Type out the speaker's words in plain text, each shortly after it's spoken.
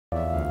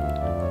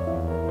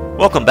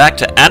Welcome back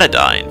to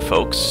Anodyne,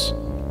 folks.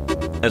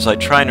 As I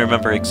try and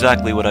remember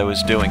exactly what I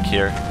was doing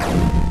here.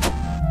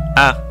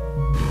 Ah.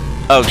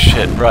 Oh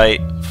shit, right.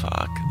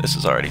 Fuck. This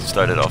has already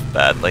started off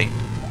badly.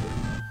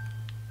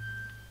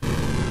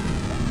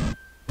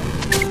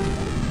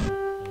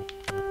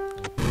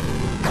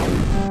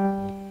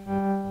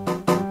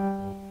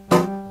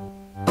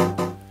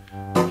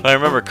 If I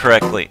remember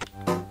correctly,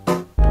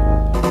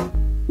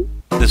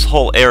 this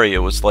whole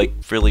area was like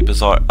really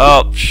bizarre.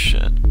 Oh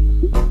shit.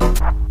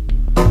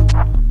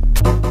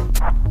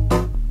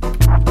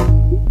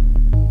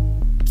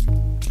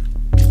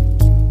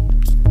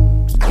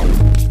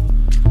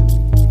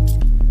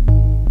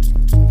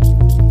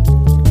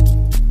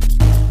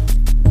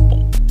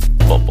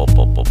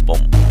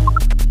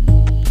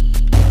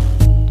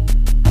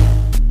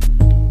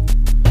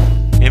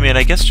 I mean,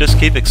 I guess just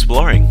keep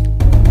exploring.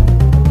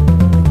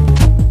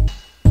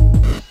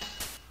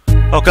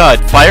 Oh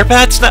god, fire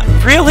bats? Not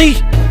really?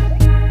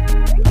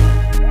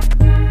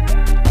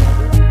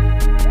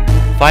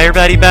 Fire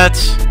batty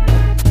bats?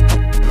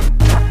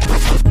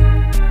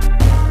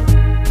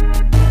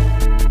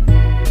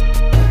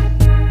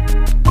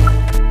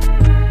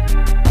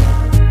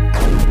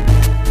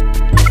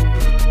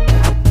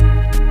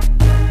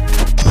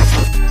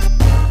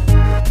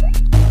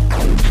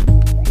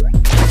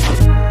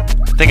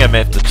 I think I may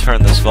have to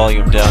turn this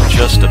volume down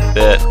just a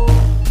bit.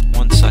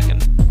 1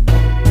 second.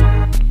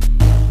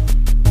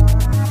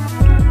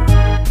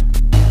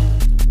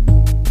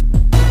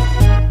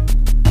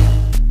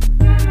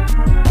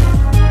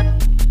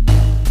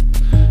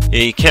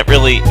 Yeah, you can't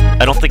really...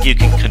 I don't think you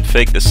can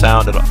config the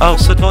sound at all. Oh,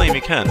 set volume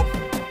you can.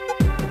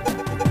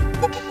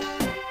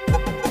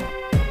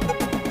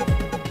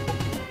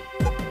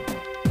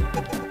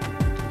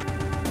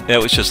 Yeah,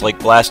 it was just like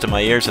blasting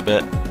my ears a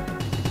bit.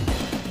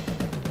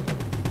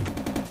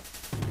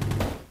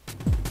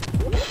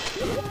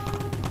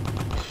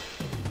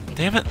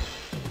 Damn it.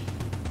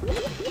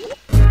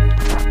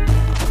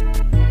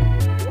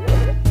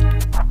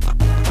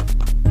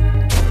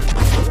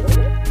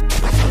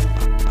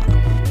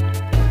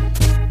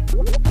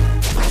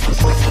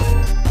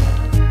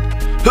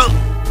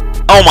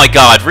 Oh my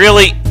god,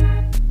 really?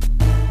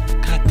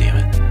 God damn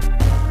it.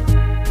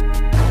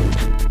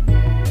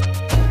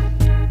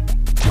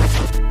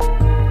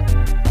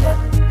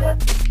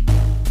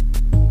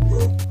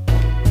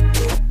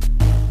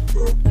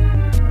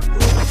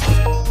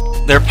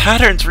 Their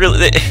patterns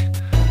really...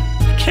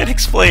 I can't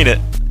explain it.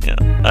 Yeah,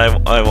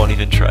 I won't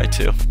even try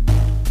to.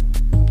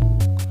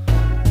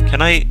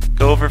 Can I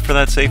go over for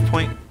that save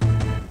point?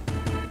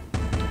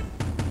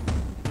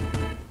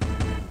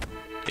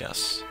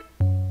 Yes.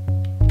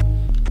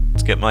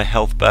 Let's get my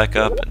health back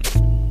up and...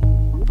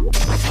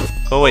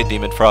 Oh wait,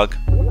 Demon Frog.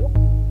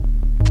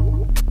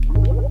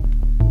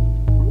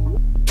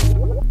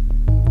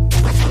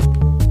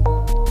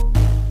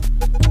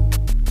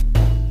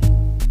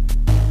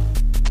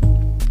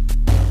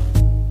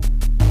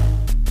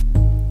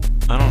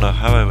 I don't know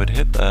how I would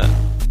hit that.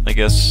 I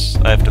guess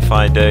I have to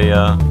find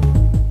a,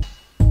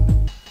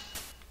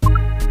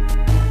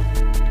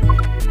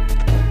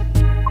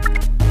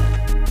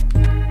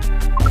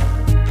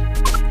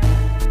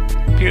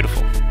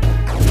 Beautiful.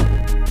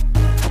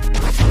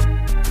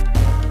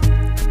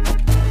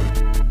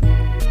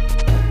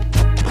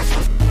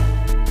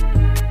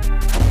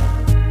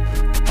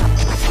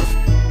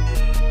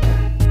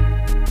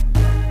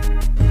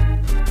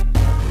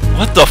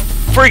 What the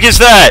frig is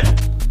that?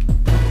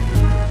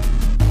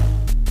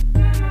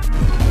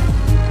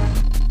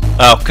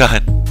 Oh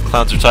god,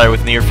 clowns retire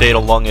with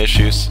near-fatal lung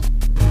issues.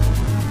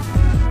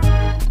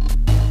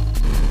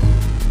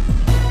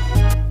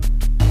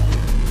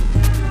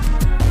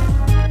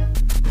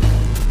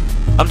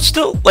 I'm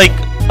still, like,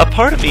 a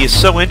part of me is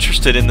so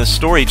interested in this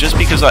story just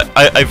because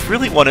I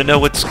really want to know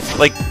what's,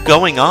 like,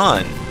 going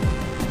on.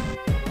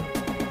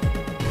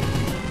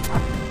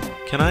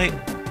 Can I...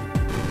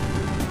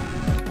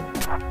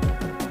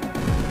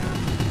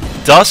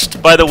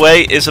 Dust, by the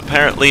way, is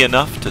apparently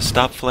enough to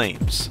stop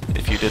flames,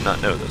 if you did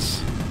not know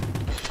this.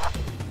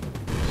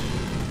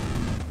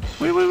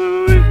 Wait.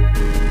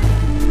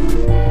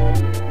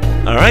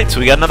 Alright, so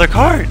we got another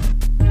card.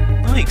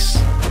 Nice.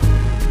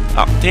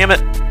 Oh, damn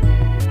it.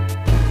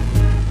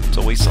 It's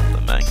always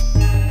something, man.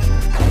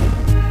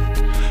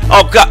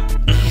 Oh, God!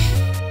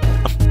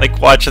 I'm,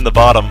 like, watching the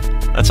bottom.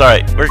 That's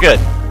alright, we're good.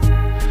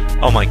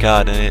 Oh my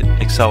god, and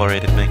it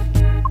accelerated me.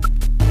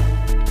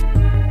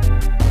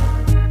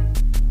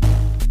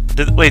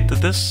 Wait, did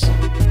this...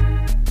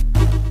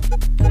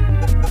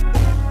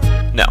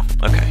 No,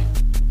 okay.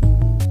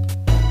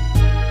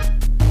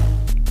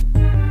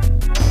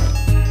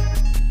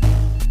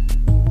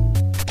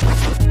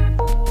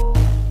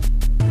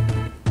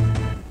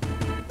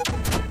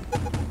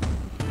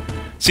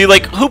 See,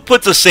 like, who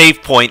puts a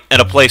save point in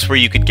a place where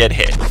you could get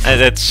hit?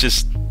 And that's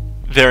just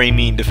very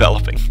mean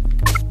developing.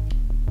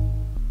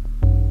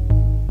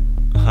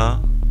 Huh?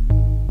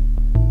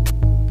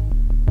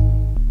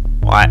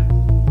 What?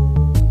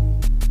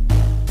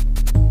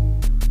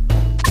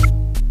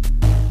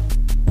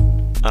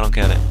 I don't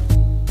get it.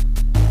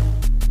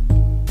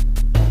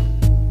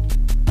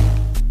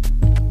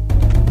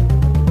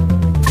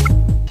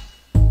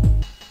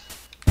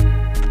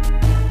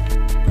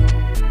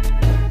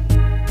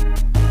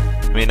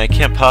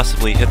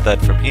 possibly hit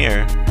that from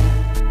here.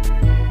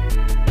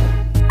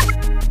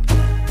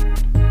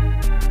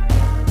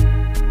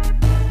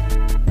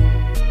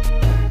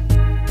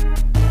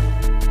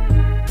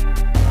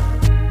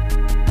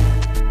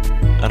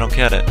 I don't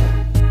get it.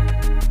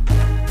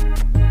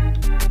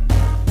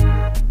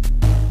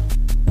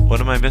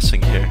 What am I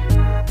missing here?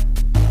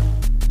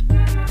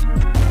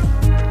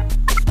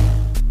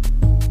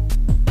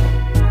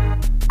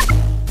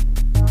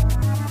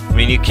 I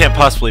mean, you can't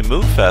possibly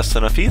move fast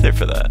enough either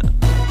for that.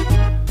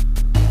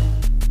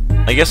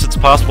 I guess it's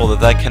possible that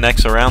that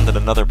connects around in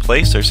another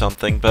place or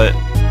something, but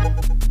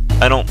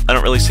I don't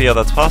really see how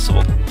that's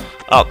possible.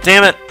 Oh,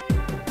 damn it!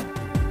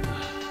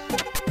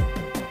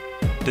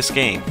 This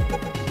game.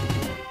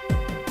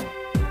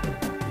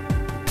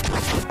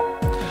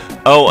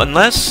 Oh,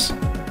 unless...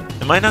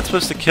 Am I not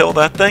supposed to kill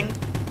that thing?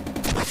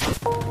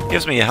 It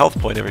gives me a health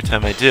point every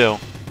time I do.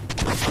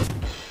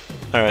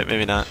 Alright,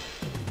 maybe not.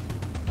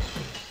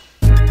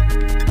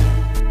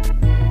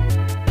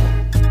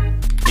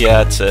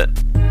 Yeah, that's it.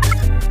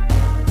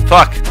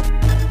 Fuck!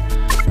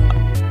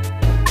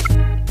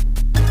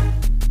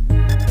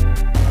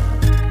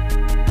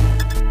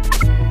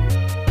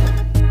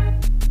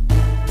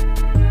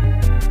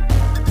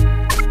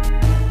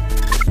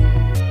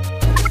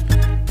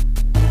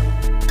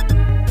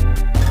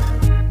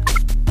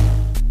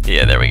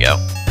 Yeah, there we go.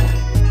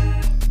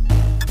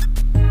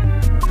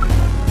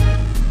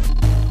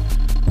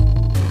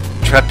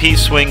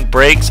 Trapeze swing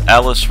breaks,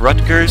 Alice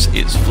Rutgers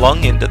is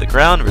flung into the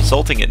ground,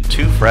 resulting in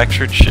 2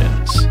 fractured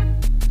shins.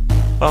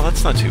 Well,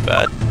 that's not too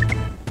bad.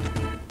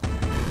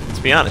 Let's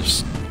be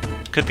honest,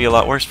 could be a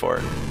lot worse for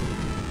her.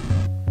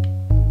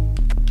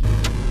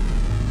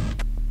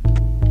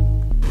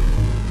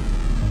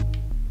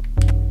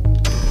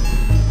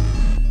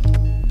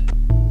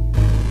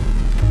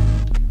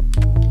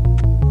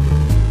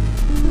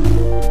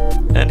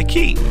 And a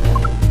key.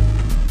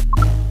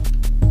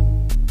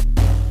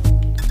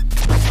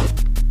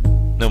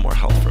 No more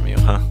health from you,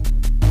 huh?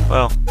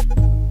 Well,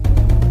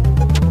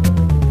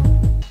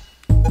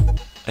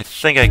 I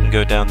think I can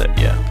go down there.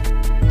 Yeah.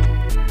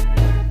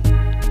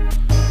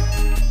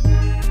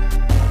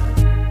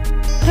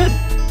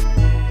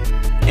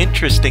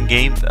 Interesting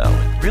game, though.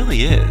 It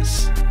really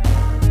is.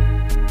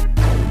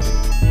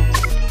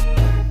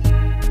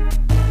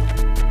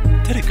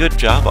 Did a good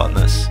job on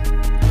this.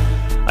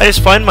 I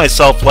just find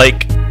myself,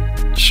 like,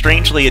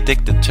 strangely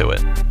addicted to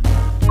it.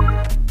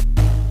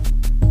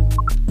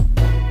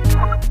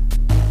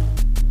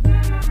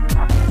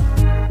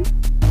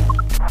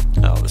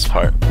 Oh, this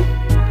part.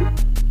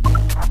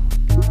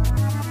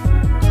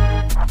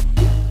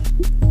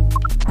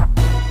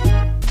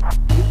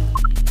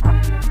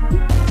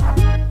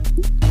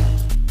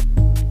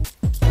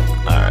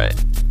 Alright.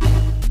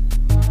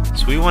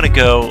 So we want to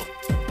go...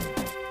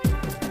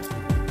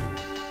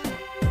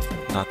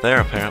 Not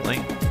there, apparently.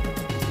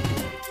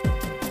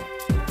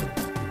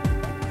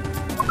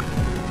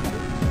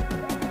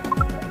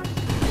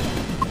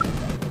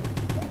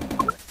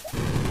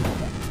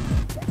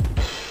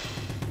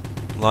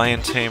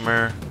 Lion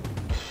Tamer.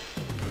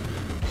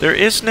 There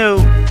is no...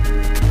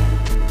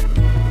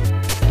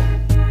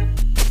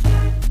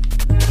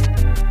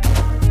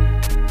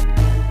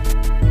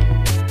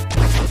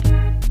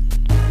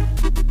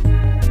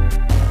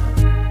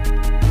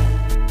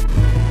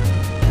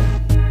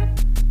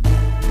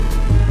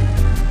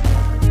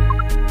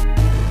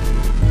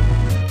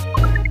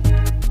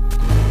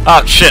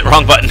 Oh shit,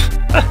 wrong button.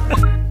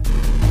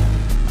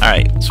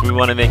 Alright, so we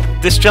want to make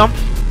this jump.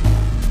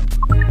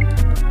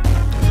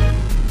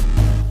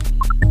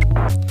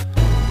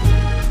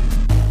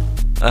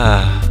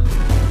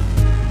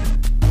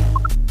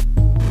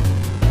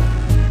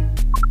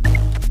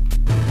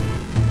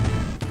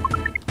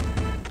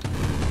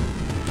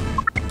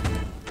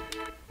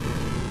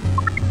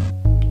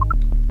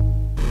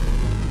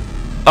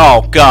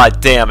 Oh,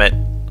 god damn it.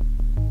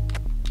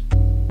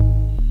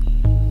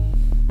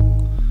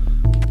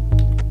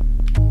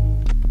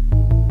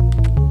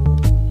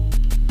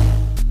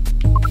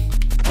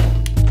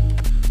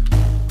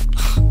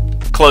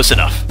 Close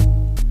enough.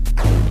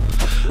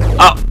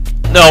 Oh,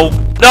 no,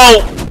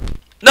 no,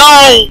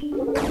 no!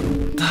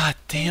 God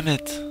damn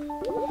it.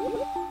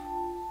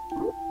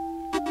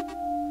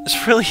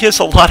 This really is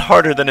a lot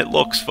harder than it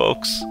looks,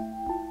 folks.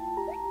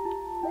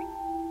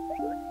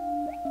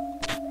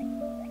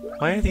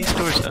 Why are these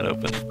doors not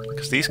open?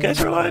 Because these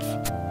guys are alive?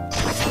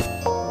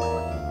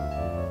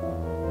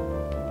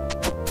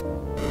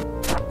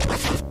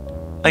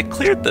 I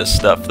cleared this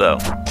stuff, though.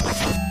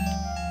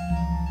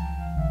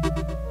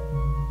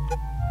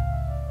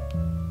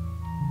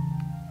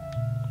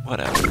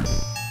 Whatever.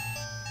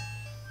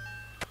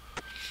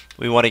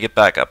 We want to get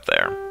back up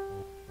there.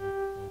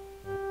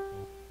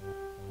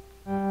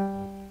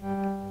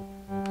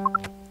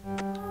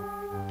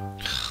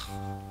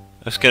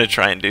 I was gonna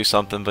try and do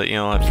something, but you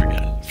know what?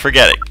 Forget it.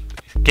 Forget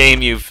it.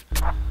 Game, you've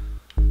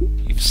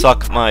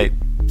sucked my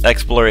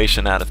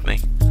exploration out of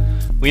me.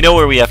 We know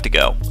where we have to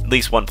go. At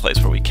least one place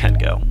where we can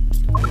go.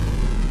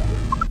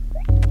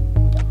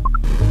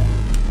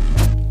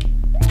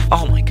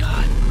 Oh my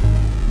god.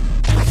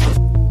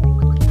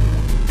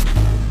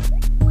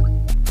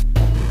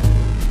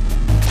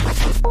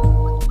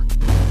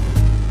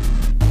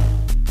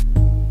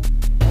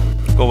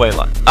 away,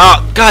 lion.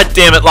 Oh, god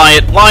damn it,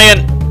 lion!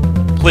 Lion!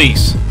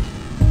 Please.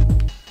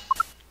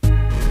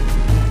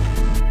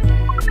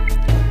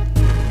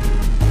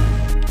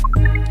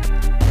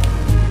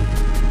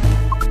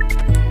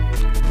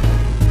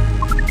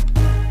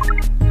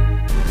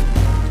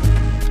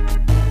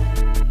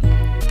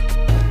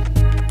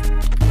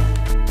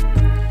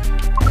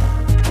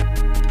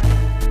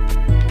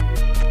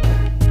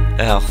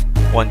 Hell,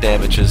 1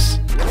 damages.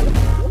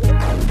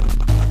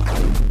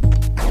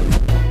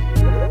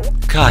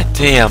 God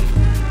damn.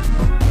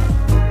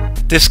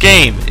 This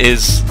game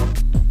is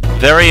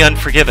very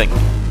unforgiving.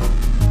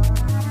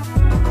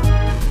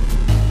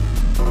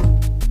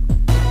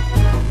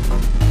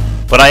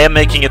 But I am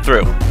making it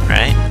through,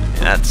 right?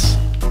 That's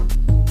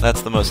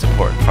the most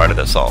important part of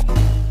this all.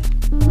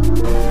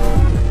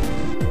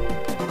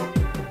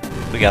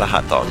 We got a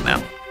hot dog now.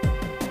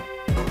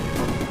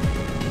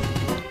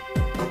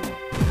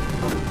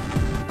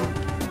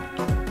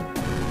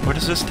 Where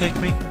does this take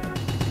me?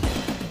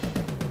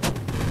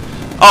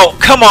 Oh,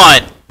 come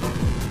on!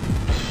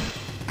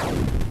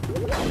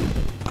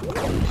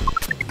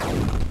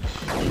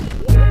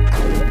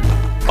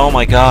 Oh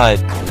my god.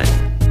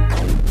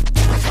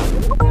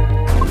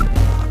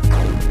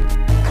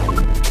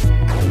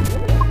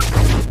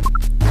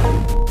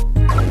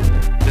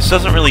 This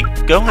doesn't really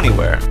go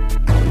anywhere.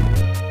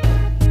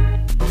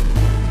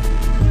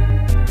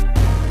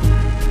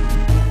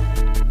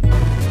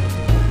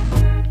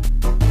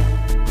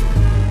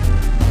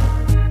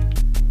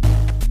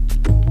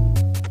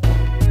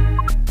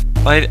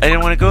 I didn't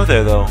want to go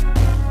there, though.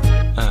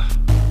 I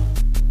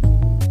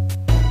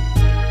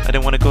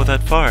didn't want to go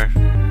that far.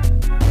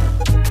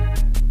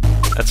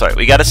 That's alright,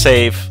 we gotta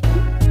save.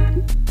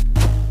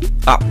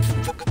 Ah.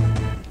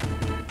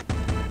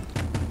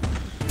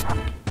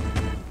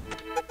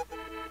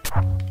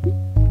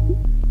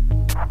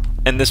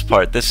 And this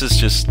part, this is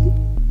just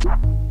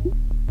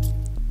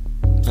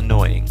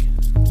annoying.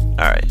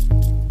 Alright,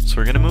 so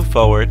we're gonna move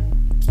forward.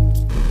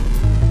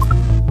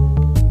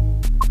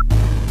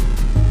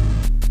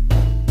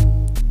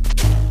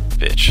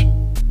 Bitch.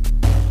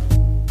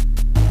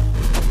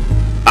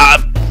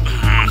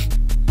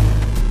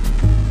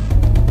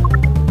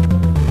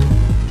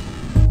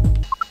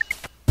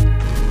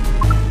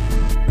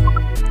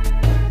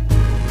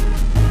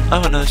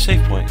 Oh, another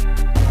save point.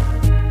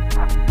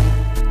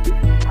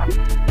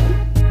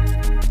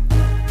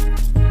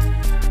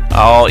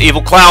 Oh,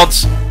 evil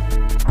clouds!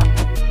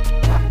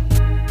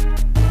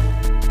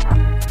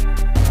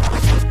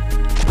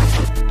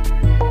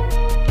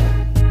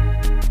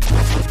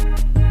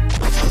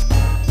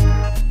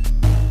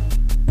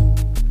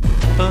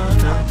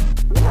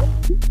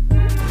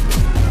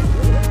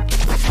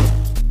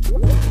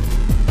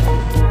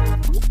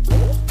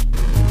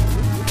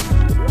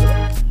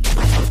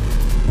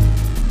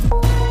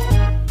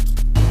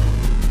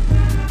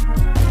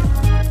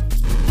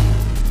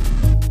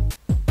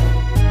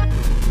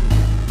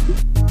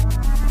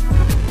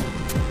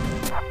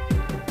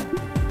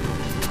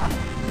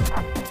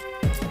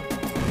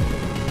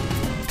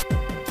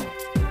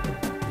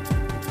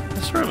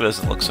 This room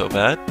doesn't look so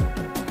bad.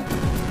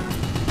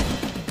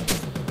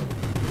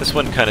 This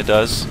one kind of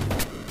does.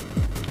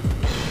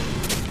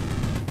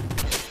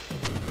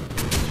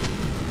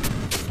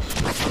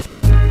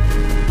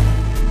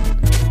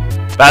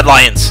 Bad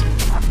lions!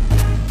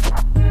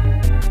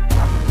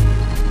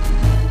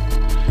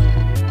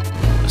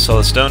 I saw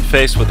the stone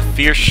face with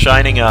fierce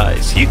shining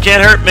eyes. You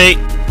can't hurt me!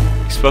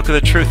 He spoke of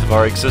the truth of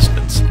our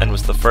existence and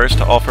was the first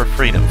to offer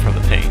freedom from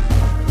the pain.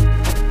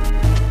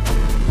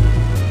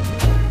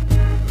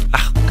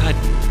 Ah, god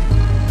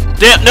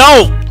damn,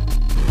 no!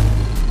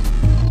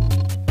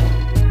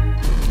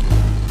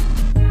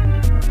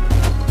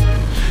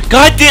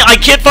 God damn, I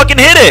can't fucking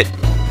hit it!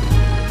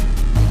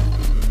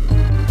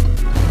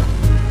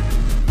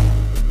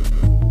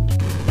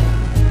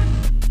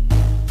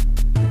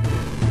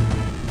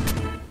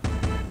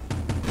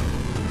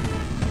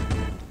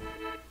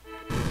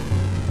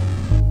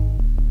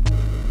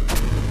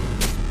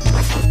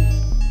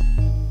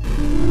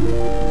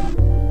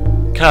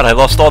 God, I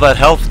lost all that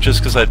health just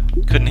because I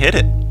couldn't hit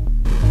it.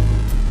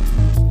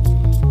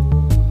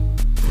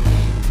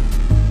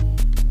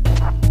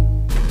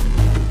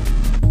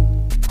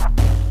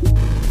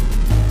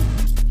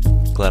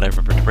 Glad I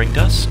remembered to bring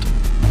dust.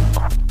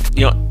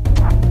 You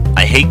know,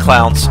 I hate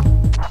clowns.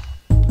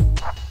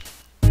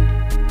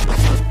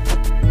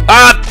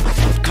 Ah!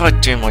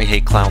 God damn, I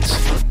hate clowns.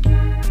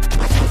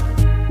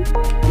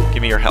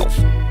 Give me your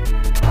health.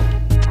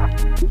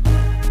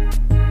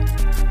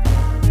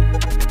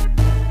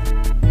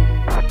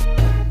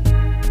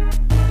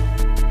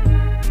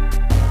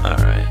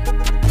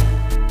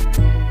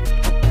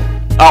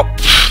 Oh!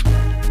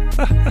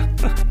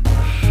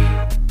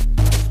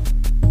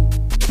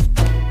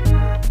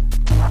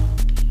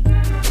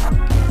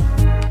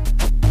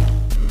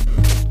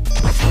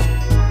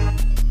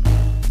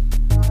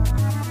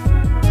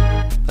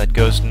 That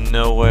goes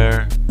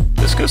nowhere.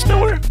 This goes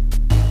nowhere?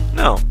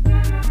 No.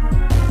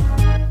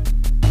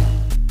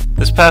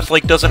 This path,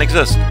 like, doesn't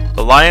exist.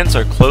 The lions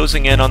are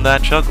closing in on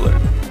that juggler.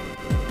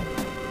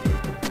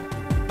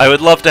 I would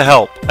love to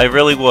help. I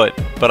really would,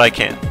 but I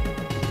can't.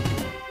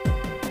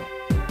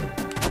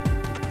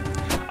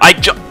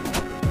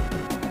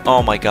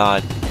 Oh my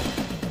god.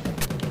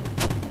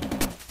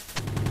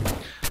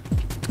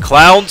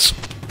 Clowns!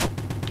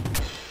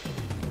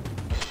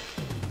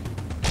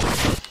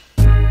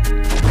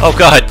 Oh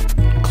god!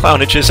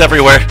 Clownage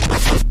everywhere!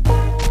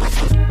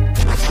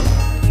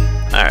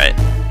 Alright.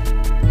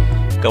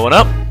 Going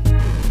up.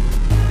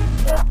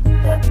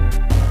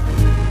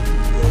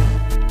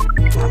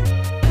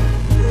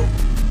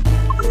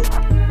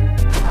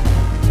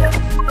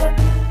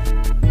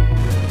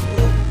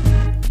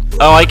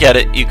 Oh, I get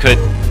it. You could...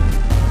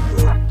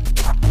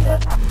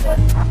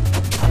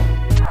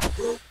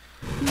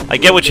 I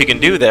get what you can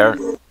do there.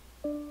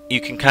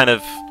 You can kind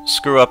of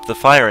screw up the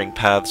firing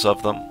paths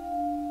of them.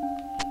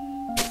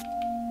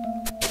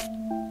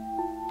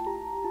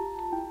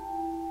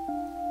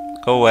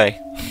 Go away.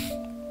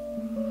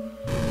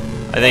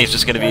 I think it's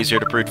just going to be easier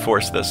to brute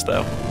force this,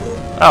 though.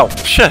 Oh,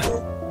 shit.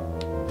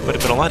 Would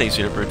have been a lot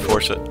easier to brute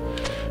force it.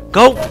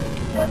 Go!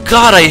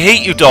 God, I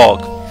hate you,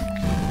 dog!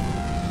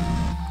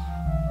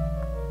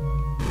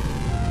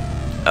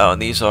 Oh,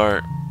 and these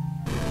are...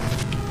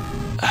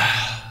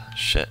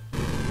 shit.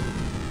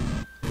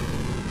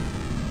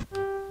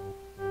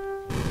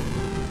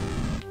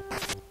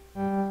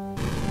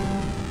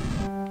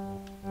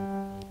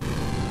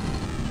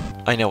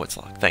 I know it's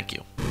locked, thank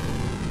you.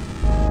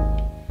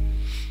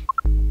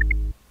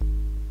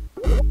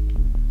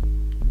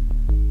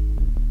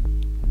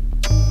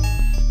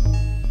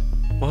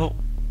 Whoa.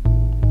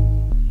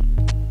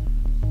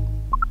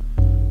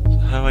 So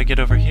how do I get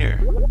over here?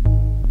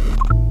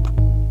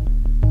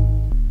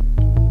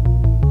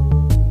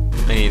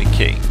 I need a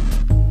key.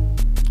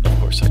 Of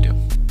course I do.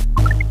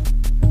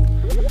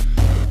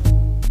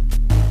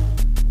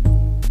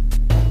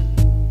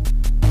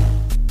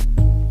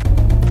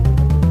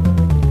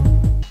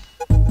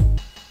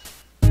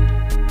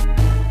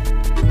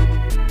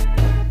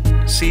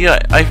 See,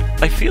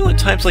 I feel at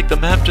times like the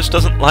map just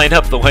doesn't line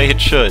up the way it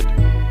should.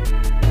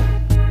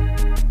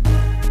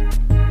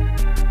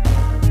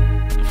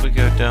 If we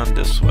go down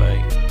this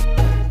way...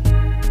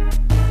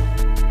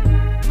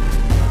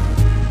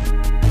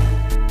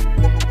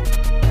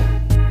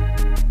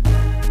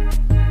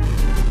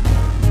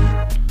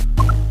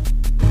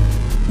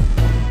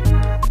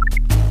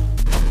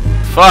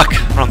 Fuck!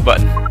 Wrong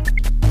button.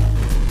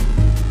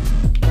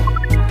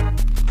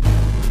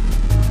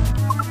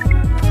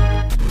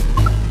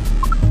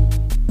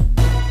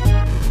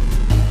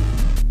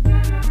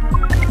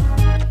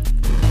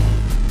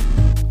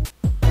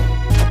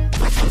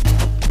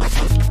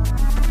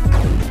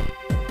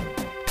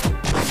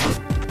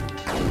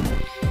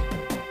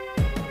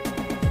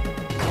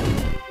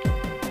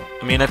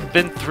 I mean, I've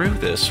been through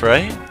this,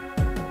 right?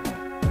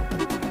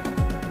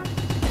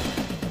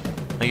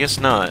 I guess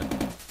not.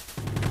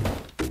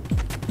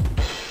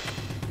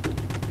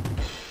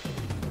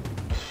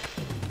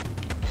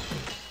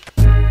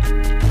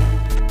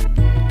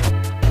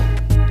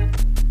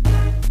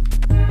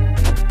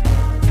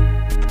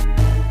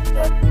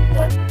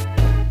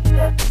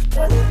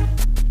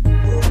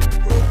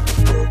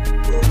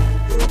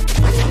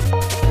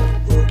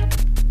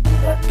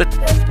 The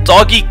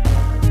doggy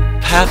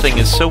pathing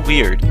is so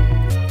weird.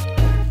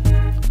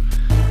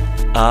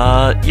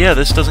 Yeah,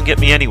 this doesn't get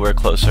me anywhere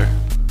closer.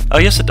 Oh,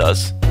 yes it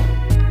does.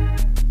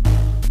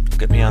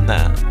 Get me on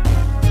that.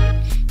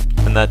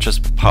 And that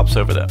just pops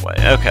over that way.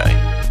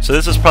 Okay. So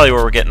this is probably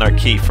where we're getting our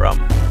key from.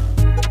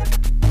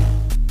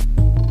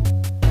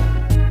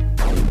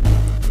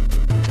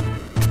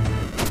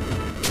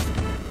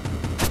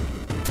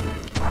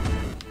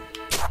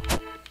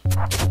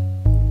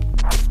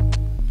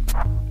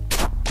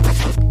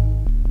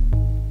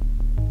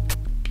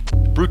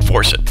 Brute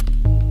force it.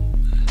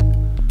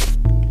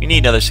 We need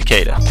another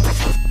cicada.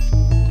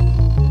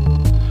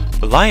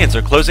 The lions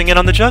are closing in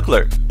on the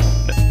juggler.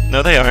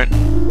 No, they aren't.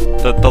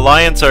 The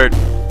lions are...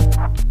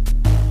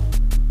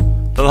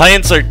 The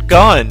lions are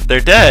gone.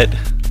 They're dead.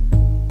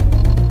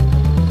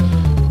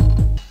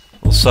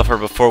 We'll suffer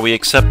before we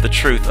accept the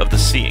truth of the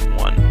seeing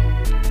one.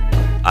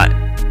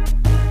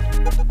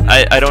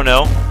 I don't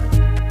know.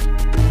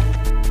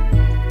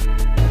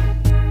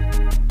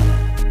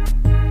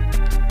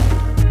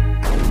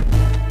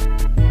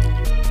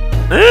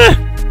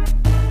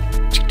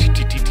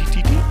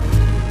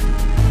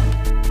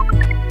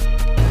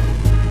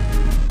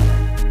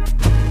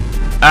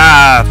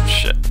 Ah,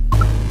 shit.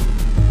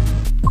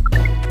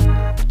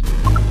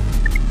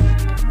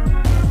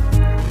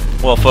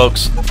 Well,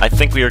 folks, I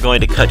think we are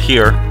going to cut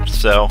here.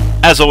 So,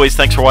 as always,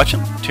 thanks for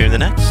watching. Tune in the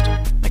next.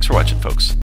 Thanks for watching, folks.